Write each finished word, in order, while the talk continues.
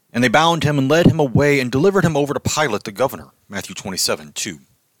And they bound him and led him away and delivered him over to Pilate the governor. Matthew 27:2.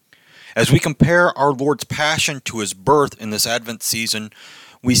 As we compare our Lord's passion to his birth in this Advent season,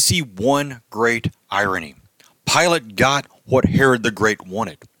 we see one great irony. Pilate got what Herod the Great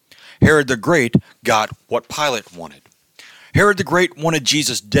wanted. Herod the Great got what Pilate wanted. Herod the Great wanted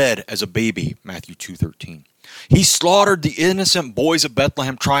Jesus dead as a baby, Matthew 2:13. He slaughtered the innocent boys of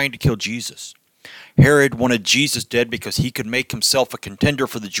Bethlehem trying to kill Jesus. Herod wanted Jesus dead because he could make himself a contender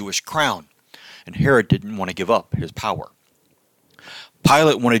for the Jewish crown, and Herod didn't want to give up his power.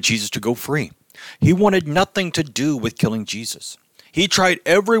 Pilate wanted Jesus to go free. He wanted nothing to do with killing Jesus. He tried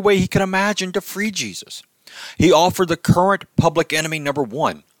every way he could imagine to free Jesus. He offered the current public enemy number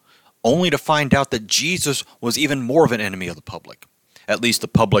one, only to find out that Jesus was even more of an enemy of the public, at least the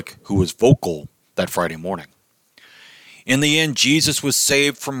public who was vocal that Friday morning. In the end, Jesus was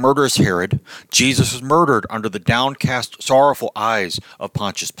saved from murderous Herod. Jesus was murdered under the downcast, sorrowful eyes of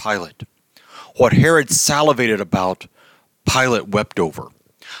Pontius Pilate. What Herod salivated about, Pilate wept over.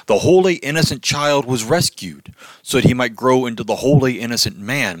 The holy, innocent child was rescued so that he might grow into the holy, innocent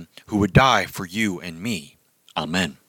man who would die for you and me. Amen.